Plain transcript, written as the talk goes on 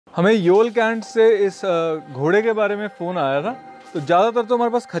हमें योल कैंट से इस घोड़े के बारे में फ़ोन आया था। तो ज़्यादातर तो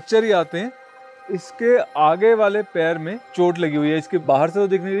हमारे पास खच्चर ही आते हैं। इसके आगे वाले पैर में चोट लगी हुई है, इसके बाहर से तो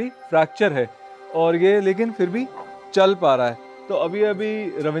दिख नहीं रही, फ्रैक्चर है और ये लेकिन फिर भी चल पा रहा है। तो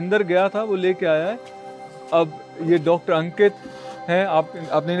अभी रविंदर गया था, वो लेके आया है। अब ये डॉक्टर अंकित हैं,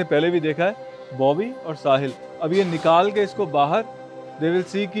 आपने इन्हें पहले भी देखा है, बॉबी और साहिल। अब ये निकाल के इसको बाहर, दे विल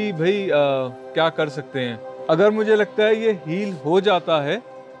सी कि भाई क्या कर सकते हैं। अगर मुझे लगता है ये हील हो जाता है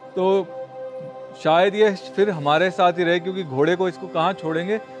तो शायद ये फिर हमारे साथ ही रहे, क्योंकि घोड़े को इसको कहाँ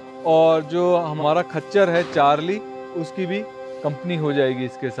छोड़ेंगे। और जो हमारा खच्चर है चार्ली, उसकी भी कंपनी हो जाएगी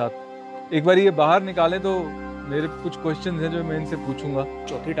इसके साथ। एक बार ये बाहर निकालें तो मेरे कुछ क्वेश्चन हैं जो मैं इनसे पूछूंगा।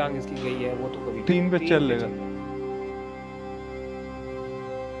 चौथी टांग इसकी गई है, वो तो कभी 3 पे चल लेगा।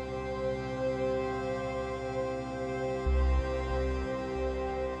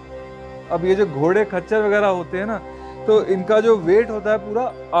 अब ये जो घोड़े खच्चर वगैरह होते हैं ना, तो इनका जो वेट होता है पूरा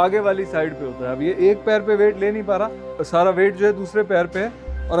आगे वाली साइड पे होता है। अब ये एक पैर पे वेट ले नहीं पा रहा, सारा वेट जो है दूसरे पैर पे है।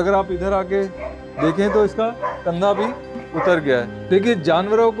 और अगर आप इधर आके देखें तो इसका कंधा भी उतर गया है। देखिए,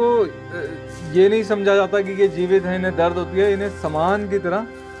 जानवरों को ये नहीं समझा जाता कि ये जीवित है, इन्हें दर्द होती है, इन्हें सामान की तरह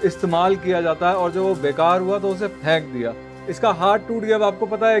इस्तेमाल किया जाता है। और जब वो बेकार हुआ तो उसे फेंक दिया। इसका हाथ टूट गया, अब आपको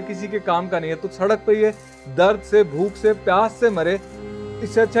पता है किसी के काम का नहीं है, तो सड़क पे ये दर्द से, भूख से, प्यास से मरे।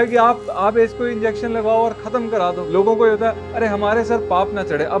 इससे अच्छा है कि आप इसको इंजेक्शन लगाओ और ख़त्म करा दो। लोगों को ये होता है अरे हमारे सर पाप ना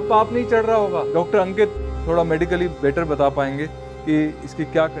चढ़े। अब पाप नहीं चढ़ रहा होगा। डॉक्टर अंकित थोड़ा मेडिकली बेटर बता पाएंगे कि इसकी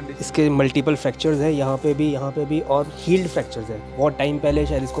क्या कंडीशन। इसके मल्टीपल फ्रैक्चर्स है, यहाँ पे भी और हील्ड फ्रैक्चर्स है। बहुत टाइम पहले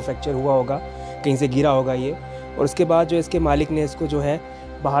शायद इसको फ्रैक्चर हुआ होगा, कहीं से गिरा होगा ये, और उसके बाद जो इसके मालिक ने इसको जो है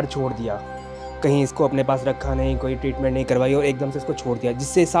बाहर छोड़ दिया। कहीं इसको अपने पास रखा नहीं, कोई ट्रीटमेंट नहीं करवाई और एकदम से इसको छोड़ दिया,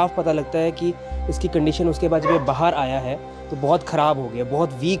 जिससे साफ पता लगता है कि इसकी कंडीशन उसके बाद जब ये बाहर आया है तो बहुत ख़राब हो गया,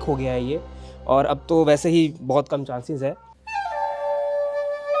 बहुत वीक हो गया है ये। और अब तो वैसे ही बहुत कम चांसेस है।